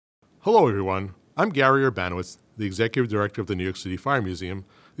Hello, everyone. I'm Gary Urbanowitz, the Executive Director of the New York City Fire Museum,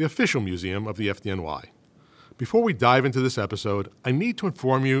 the official museum of the FDNY. Before we dive into this episode, I need to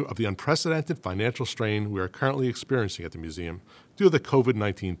inform you of the unprecedented financial strain we are currently experiencing at the museum due to the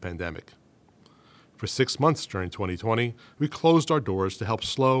COVID-19 pandemic. For 6 months during 2020, we closed our doors to help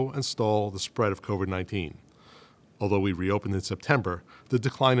slow and stall the spread of COVID-19. Although we reopened in September, the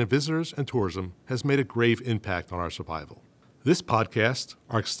decline in visitors and tourism has made a grave impact on our survival. This podcast,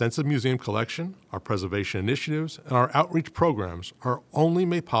 our extensive museum collection, our preservation initiatives, and our outreach programs are only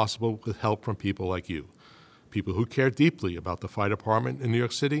made possible with help from people like you, people who care deeply about the fire department in New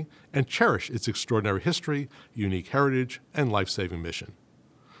York City and cherish its extraordinary history, unique heritage, and life-saving mission.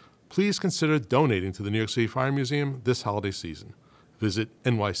 Please consider donating to the New York City Fire Museum this holiday season. Visit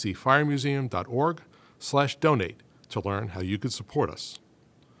nycfiremuseum.org/donate to learn how you could support us.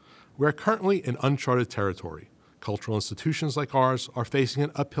 We are currently in uncharted territory. Cultural institutions like ours are facing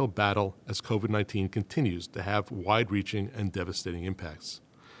an uphill battle as COVID-19 continues to have wide-reaching and devastating impacts.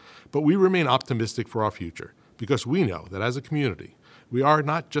 But we remain optimistic for our future because we know that as a community, we are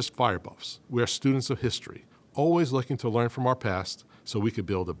not just fire buffs. We are students of history, always looking to learn from our past so we could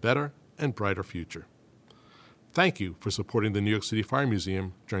build a better and brighter future. Thank you for supporting the New York City Fire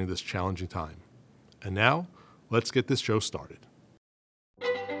Museum during this challenging time. And now, let's get this show started.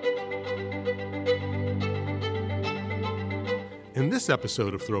 In this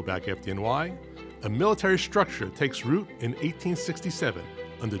episode of Throwback FDNY, a military structure takes root in 1867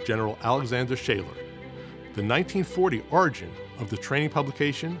 under General Alexander Shaler, the 1940 origin of the training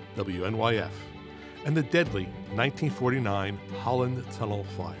publication WNYF, and the deadly 1949 Holland Tunnel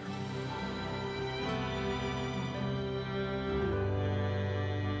Fire.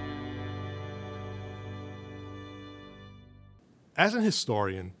 As an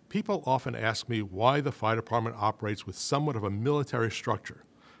historian, people often ask me why the fire department operates with somewhat of a military structure.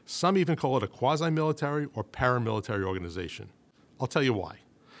 Some even call it a quasi-military or paramilitary organization. I'll tell you why.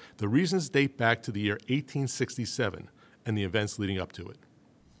 The reasons date back to the year 1867 and the events leading up to it.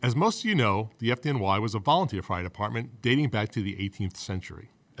 As most of you know, the FDNY was a volunteer fire department dating back to the 18th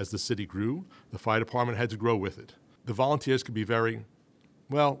century. As the city grew, the fire department had to grow with it. The volunteers could be very,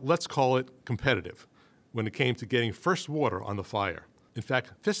 let's call it competitive when it came to getting first water on the fire. In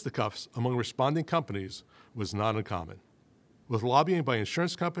fact, fisticuffs among responding companies was not uncommon. With lobbying by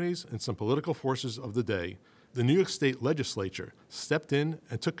insurance companies and some political forces of the day, the New York State Legislature stepped in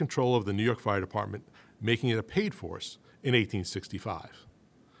and took control of the New York Fire Department, making it a paid force in 1865.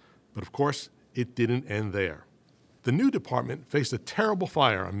 But of course, it didn't end there. The new department faced a terrible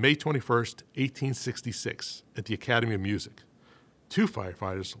fire on May 21st, 1866, at the Academy of Music. 2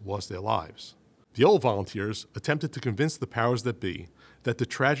 firefighters lost their lives. The old volunteers attempted to convince the powers that be that the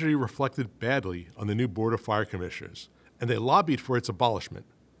tragedy reflected badly on the new Board of Fire Commissioners, and they lobbied for its abolishment.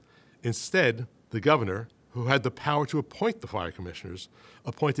 Instead, the governor, who had the power to appoint the fire commissioners,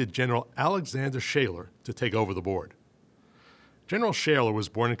 appointed General Alexander Shaler to take over the board. General Shaler was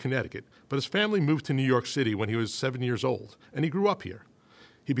born in Connecticut, but his family moved to New York City when he was 7 years old, and he grew up here.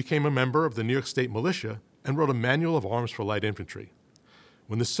 He became a member of the New York State Militia and wrote a manual of arms for light infantry.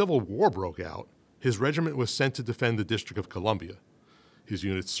 When the Civil War broke out, his regiment was sent to defend the District of Columbia. His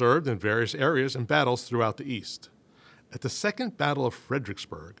unit served in various areas and battles throughout the East. At the Second Battle of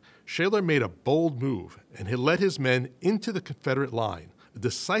Fredericksburg, Shaler made a bold move and he led his men into the Confederate line, a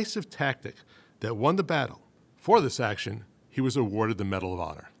decisive tactic that won the battle. For this action, he was awarded the Medal of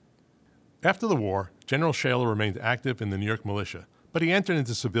Honor. After the war, General Shaler remained active in the New York militia, but he entered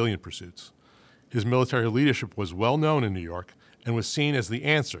into civilian pursuits. His military leadership was well known in New York and was seen as the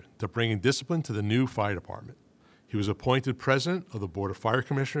answer to bringing discipline to the new fire department. He was appointed president of the Board of Fire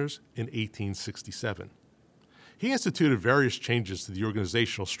Commissioners in 1867. He instituted various changes to the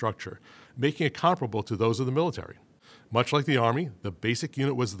organizational structure, making it comparable to those of the military. Much like the Army, the basic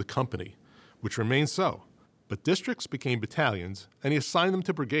unit was the company, which remained so. But districts became battalions, and he assigned them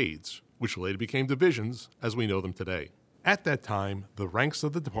to brigades, which later became divisions as we know them today. At that time, the ranks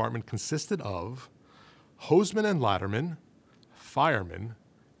of the department consisted of hosesman and ladderman, fireman,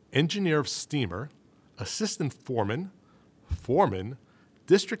 engineer of steamer, assistant foreman, foreman,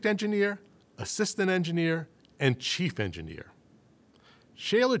 district engineer, assistant engineer, and chief engineer.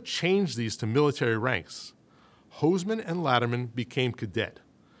 Shaler changed these to military ranks. Hosesman and ladderman became cadet.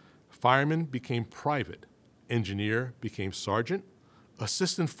 Fireman became private. Engineer became sergeant.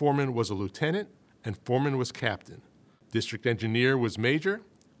 Assistant foreman was a lieutenant, and foreman was captain. District engineer was major.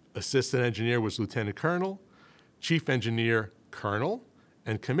 Assistant engineer was lieutenant colonel. Chief engineer, colonel.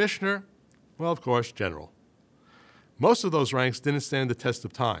 And commissioner, of course, general. Most of those ranks didn't stand the test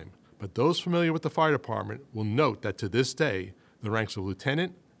of time, but those familiar with the fire department will note that to this day, the ranks of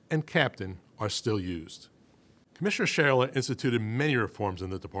lieutenant, and captain are still used. Commissioner Shaler instituted many reforms in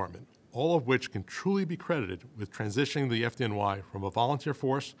the department, all of which can truly be credited with transitioning the FDNY from a volunteer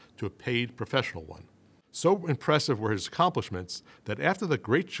force to a paid professional one. So impressive were his accomplishments that after the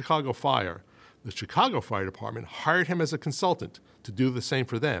Great Chicago Fire, the Chicago Fire Department hired him as a consultant to do the same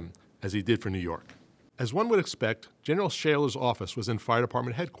for them as he did for New York. As one would expect, General Shaler's office was in Fire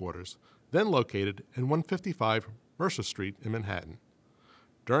Department headquarters, then located in 155 Mercer Street in Manhattan.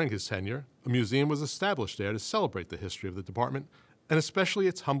 During his tenure, a museum was established there to celebrate the history of the department and especially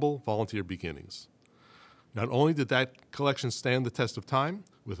its humble volunteer beginnings. Not only did that collection stand the test of time,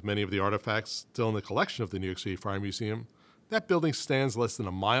 with many of the artifacts still in the collection of the New York City Fire Museum, that building stands less than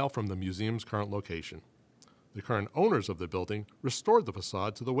a mile from the museum's current location. The current owners of the building restored the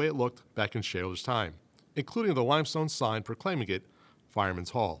facade to the way it looked back in Shaler's time, including the limestone sign proclaiming it Fireman's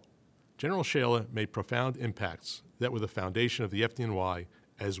Hall. General Shaler made profound impacts that were the foundation of the FDNY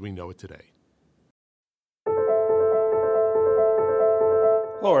as we know it today.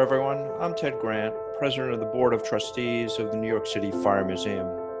 Hello everyone, I'm Ted Grant, President of the Board of Trustees of the New York City Fire Museum.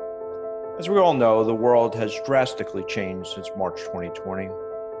 As we all know, the world has drastically changed since March 2020.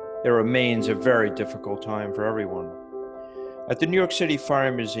 It remains a very difficult time for everyone. At the New York City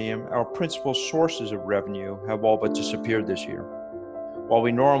Fire Museum, our principal sources of revenue have all but disappeared this year. While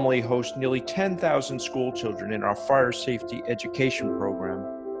we normally host nearly 10,000 school children in our fire safety education program,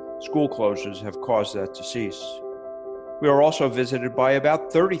 school closures have caused that to cease. We are also visited by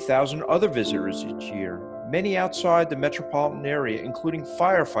about 30,000 other visitors each year, many outside the metropolitan area, including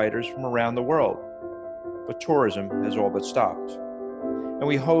firefighters from around the world. But tourism has all but stopped. And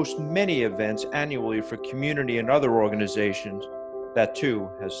we host many events annually for community and other organizations. That too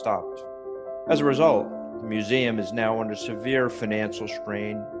has stopped. As a result, the museum is now under severe financial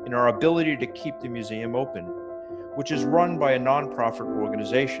strain in our ability to keep the museum open, which is run by a nonprofit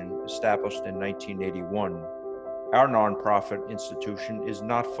organization established in 1981. Our nonprofit institution is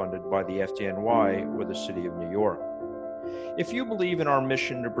not funded by the FDNY or the City of New York. If you believe in our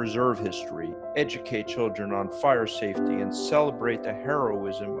mission to preserve history, educate children on fire safety, and celebrate the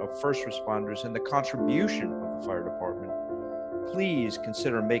heroism of first responders and the contribution of the fire department, please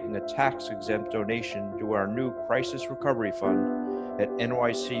consider making a tax-exempt donation to our new Crisis Recovery Fund at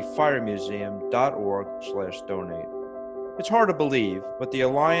nycfiremuseum.org/donate. It's hard to believe, but the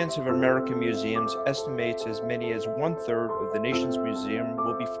Alliance of American Museums estimates as many as 1/3 of the nation's museum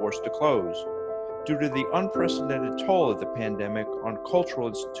will be forced to close due to the unprecedented toll of the pandemic on cultural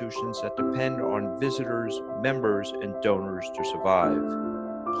institutions that depend on visitors, members, and donors to survive.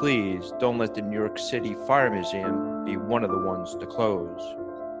 Please don't let the New York City Fire Museum be one of the ones to close.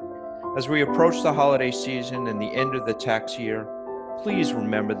 As we approach the holiday season and the end of the tax year, please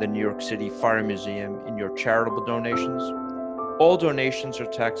remember the New York City Fire Museum in your charitable donations. All donations are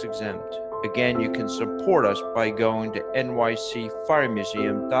tax exempt. Again, you can support us by going to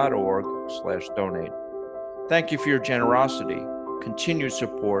nycfiremuseum.org/donate. Thank you for your generosity, continued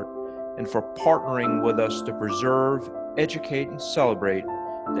support, and for partnering with us to preserve, educate, and celebrate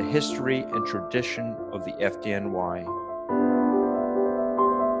the history and tradition of the FDNY.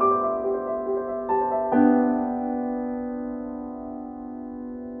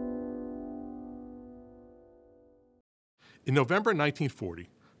 In November 1940,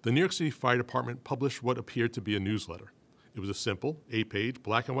 the New York City Fire Department published what appeared to be a newsletter. It was a simple, 8-page,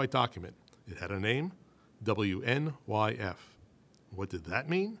 black and white document. It had a name, WNYF. What did that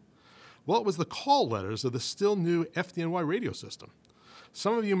mean? Well, it was the call letters of the still new FDNY radio system.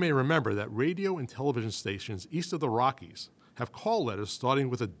 Some of you may remember that radio and television stations east of the Rockies have call letters starting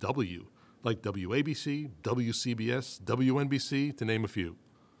with a W, like WABC, WCBS, WNBC, to name a few.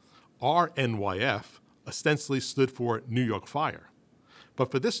 Our NYF ostensibly stood for New York Fire. But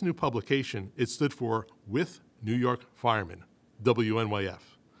for this new publication, it stood for With New York Firemen,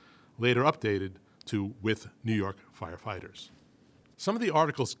 WNYF, later updated to With New York Firefighters. Some of the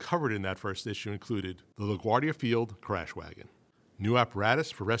articles covered in that first issue included the LaGuardia Field Crash Wagon, new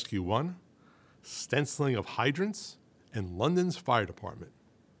apparatus for Rescue 1, stenciling of hydrants, and London's Fire Department.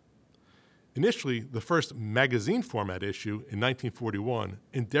 Initially, the first magazine format issue in 1941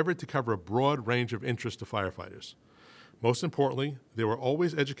 endeavored to cover a broad range of interest to firefighters. Most importantly, there were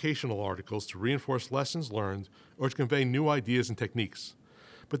always educational articles to reinforce lessons learned or to convey new ideas and techniques.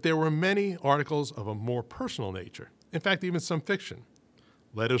 But there were many articles of a more personal nature, in fact, even some fiction.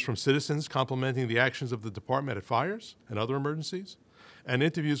 Letters from citizens complimenting the actions of the department at fires and other emergencies, and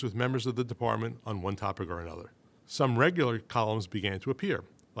interviews with members of the department on one topic or another. Some regular columns began to appear,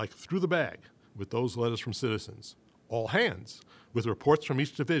 like Through the Bag, with those letters from citizens. All Hands, with reports from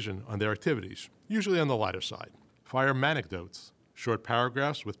each division on their activities, usually on the lighter side. Fire Manecdotes, short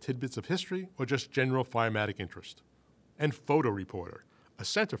paragraphs with tidbits of history or just general firematic interest. And Photo Reporter, a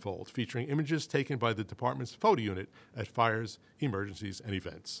centerfold featuring images taken by the department's photo unit at fires, emergencies, and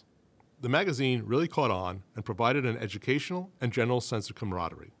events. The magazine really caught on and provided an educational and general sense of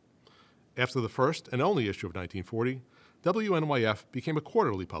camaraderie. After the first and only issue of 1940, WNYF became a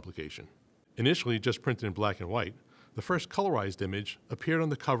quarterly publication. Initially just printed in black and white, the first colorized image appeared on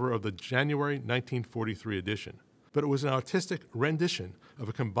the cover of the January 1943 edition, but it was an artistic rendition of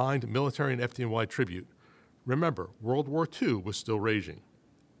a combined military and FDNY tribute. Remember, World War II was still raging.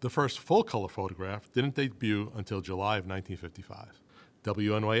 The first full-color photograph didn't debut until July of 1955.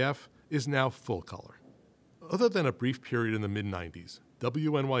 WNYF is now full color. Other than a brief period in the mid-90s,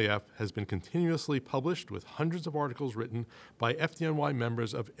 WNYF has been continuously published with hundreds of articles written by FDNY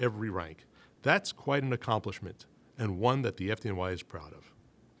members of every rank. That's quite an accomplishment, and one that the FDNY is proud of.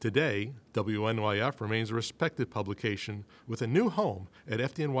 Today, WNYF remains a respected publication with a new home at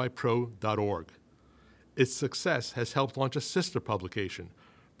fdnypro.org. Its success has helped launch a sister publication,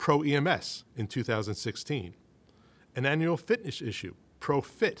 Pro EMS, in 2016, an annual fitness issue, Pro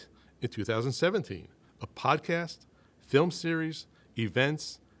Fit, in 2017, a podcast, film series,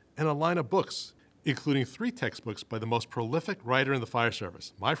 events, and a line of books, including 3 textbooks by the most prolific writer in the fire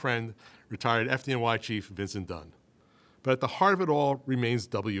service, my friend, retired FDNY Chief Vincent Dunn. But at the heart of it all remains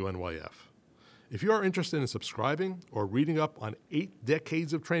WNYF. If you are interested in subscribing or reading up on 8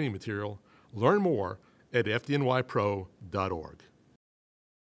 decades of training material, learn more at fdnypro.org.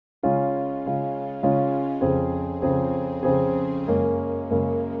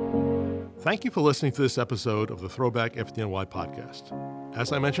 Thank you for listening to this episode of the Throwback FDNY podcast.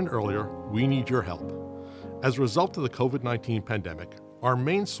 As I mentioned earlier, we need your help. As a result of the COVID-19 pandemic, our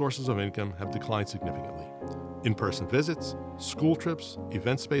main sources of income have declined significantly. In-person visits, school trips,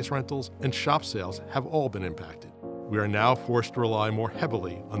 event space rentals, and shop sales have all been impacted. We are now forced to rely more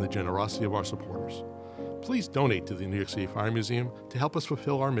heavily on the generosity of our supporters. Please donate to the New York City Fire Museum to help us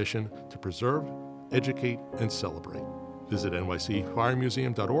fulfill our mission to preserve, educate, and celebrate. Visit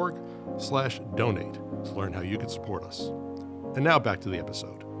nycfiremuseum.org/donate to learn how you can support us. And now back to the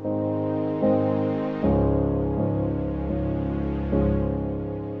episode.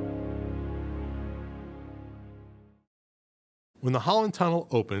 When the Holland Tunnel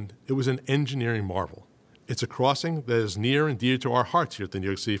opened, it was an engineering marvel. It's a crossing that is near and dear to our hearts here at the New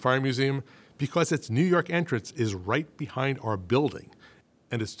York City Fire Museum because its New York entrance is right behind our building,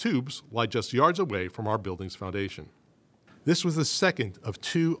 and its tubes lie just yards away from our building's foundation. This was the second of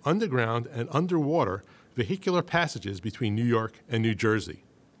 2 underground and underwater vehicular passages between New York and New Jersey.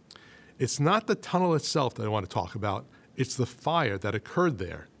 It's not the tunnel itself that I want to talk about, it's the fire that occurred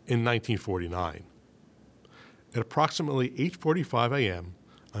there in 1949. At approximately 8:45 a.m.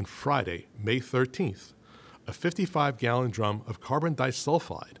 on Friday, May 13th, a 55-gallon drum of carbon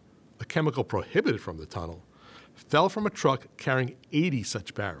disulfide, a chemical prohibited from the tunnel, fell from a truck carrying 80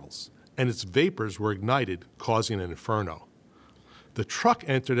 such barrels, and its vapors were ignited, causing an inferno. The truck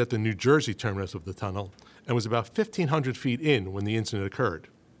entered at the New Jersey terminus of the tunnel and was about 1,500 feet in when the incident occurred.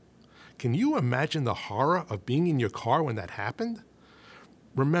 Can you imagine the horror of being in your car when that happened?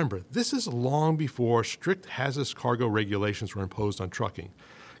 Remember, this is long before strict hazardous cargo regulations were imposed on trucking,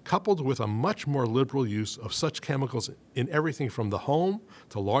 coupled with a much more liberal use of such chemicals in everything from the home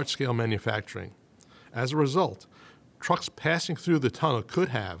to large-scale manufacturing. As a result, trucks passing through the tunnel could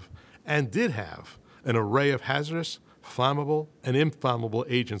have, and did have, an array of hazardous, flammable, and inflammable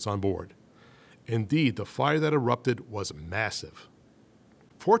agents on board. Indeed, the fire that erupted was massive.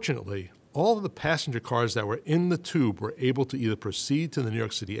 Fortunately, all of the passenger cars that were in the tube were able to either proceed to the New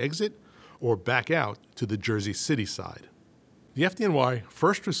York City exit or back out to the Jersey City side. The FDNY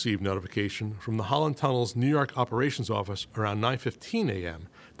first received notification from the Holland Tunnel's New York Operations Office around 9:15 a.m.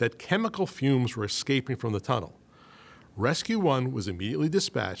 that chemical fumes were escaping from the tunnel. Rescue 1 was immediately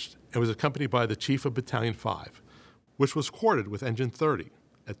dispatched and was accompanied by the Chief of Battalion 5, which was quartered with Engine 30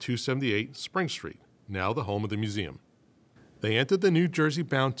 at 278 Spring Street, now the home of the museum. They entered the New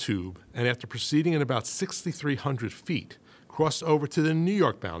Jersey-bound tube and after proceeding at about 6,300 feet, crossed over to the New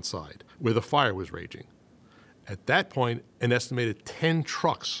York-bound side, where the fire was raging. At that point, an estimated 10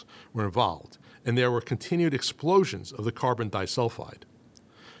 trucks were involved, and there were continued explosions of the carbon disulfide.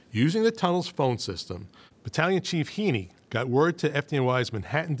 Using the tunnel's phone system, Battalion Chief Heaney got word to FDNY's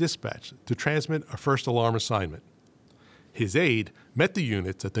Manhattan Dispatch to transmit a first alarm assignment. His aide met the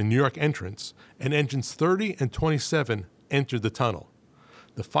units at the New York entrance, and engines 30 and 27 entered the tunnel.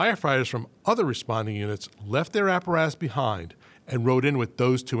 The firefighters from other responding units left their apparatus behind and rode in with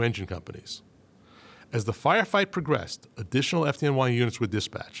those 2 engine companies. As the firefight progressed, additional FDNY units were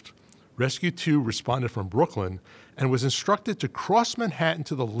dispatched. Rescue 2 responded from Brooklyn and was instructed to cross Manhattan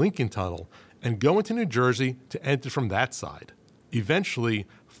to the Lincoln Tunnel and go into New Jersey to enter from that side. Eventually,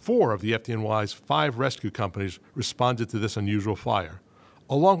 4 of the FDNY's 5 rescue companies responded to this unusual fire,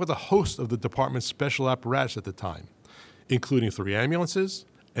 along with a host of the department's special apparatus at the time, including 3 ambulances,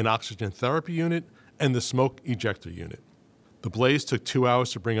 an oxygen therapy unit, and the smoke ejector unit. The blaze took 2 hours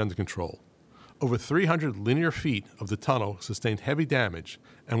to bring under control. Over 300 linear feet of the tunnel sustained heavy damage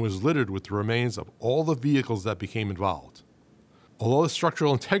and was littered with the remains of all the vehicles that became involved. Although the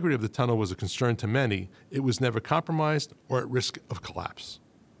structural integrity of the tunnel was a concern to many, it was never compromised or at risk of collapse.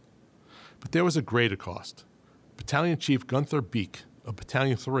 But there was a greater cost. Battalion Chief Gunther Beek of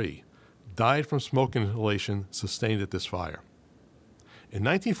Battalion 3 died from smoke inhalation sustained at this fire. In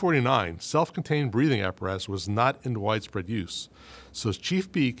 1949, self-contained breathing apparatus was not in widespread use, so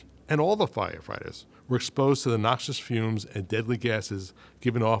Chief Beek and all the firefighters were exposed to the noxious fumes and deadly gases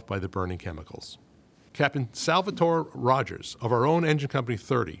given off by the burning chemicals. Captain Salvatore Rogers of our own Engine Company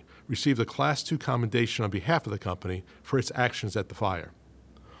 30 received a Class II commendation on behalf of the company for its actions at the fire.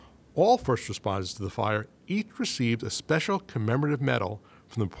 All first responders to the fire each received a special commemorative medal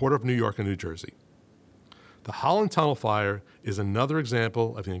from the Port of New York and New Jersey. The Holland Tunnel fire is another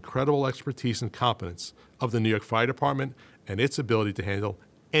example of the incredible expertise and competence of the New York Fire Department and its ability to handle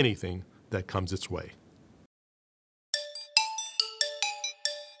anything that comes its way.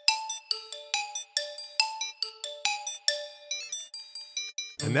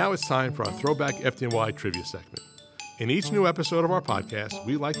 And now it's time for our Throwback FDNY Trivia segment. In each new episode of our podcast,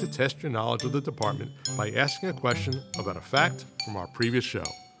 we like to test your knowledge of the department by asking a question about a fact from our previous show.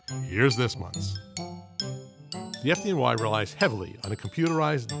 Here's this month's. The FDNY relies heavily on a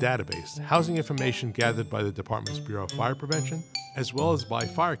computerized database housing information gathered by the department's Bureau of Fire Prevention, as well as by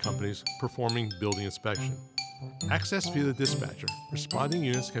fire companies performing building inspection. Accessed via the dispatcher, responding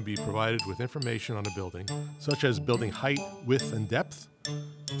units can be provided with information on a building, such as building height, width, and depth,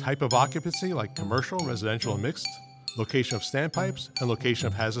 type of occupancy like commercial, residential, and mixed, location of standpipes, and location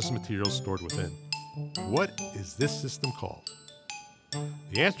of hazardous materials stored within. What is this system called?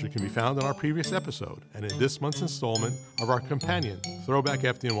 The answer can be found in our previous episode and in this month's installment of our companion Throwback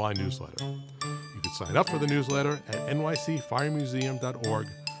FDNY newsletter. You can sign up for the newsletter at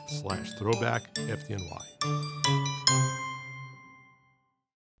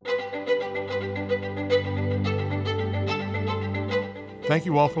Thank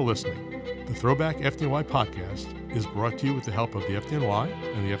you all for listening. The Throwback FDNY podcast is brought to you with the help of the FDNY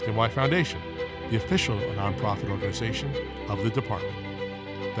and the FDNY Foundation, the official nonprofit organization of the department.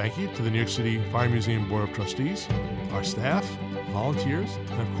 Thank you to the New York City Fire Museum Board of Trustees, our staff, volunteers,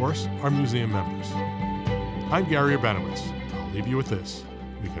 and of course, our museum members. I'm Gary Urbanowitz. I'll leave you with this.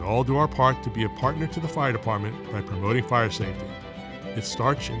 We can all do our part to be a partner to the fire department by promoting fire safety. It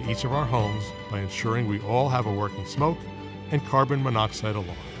starts in each of our homes by ensuring we all have a working smoke and carbon monoxide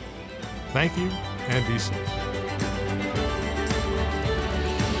alarm. Thank you, and be safe.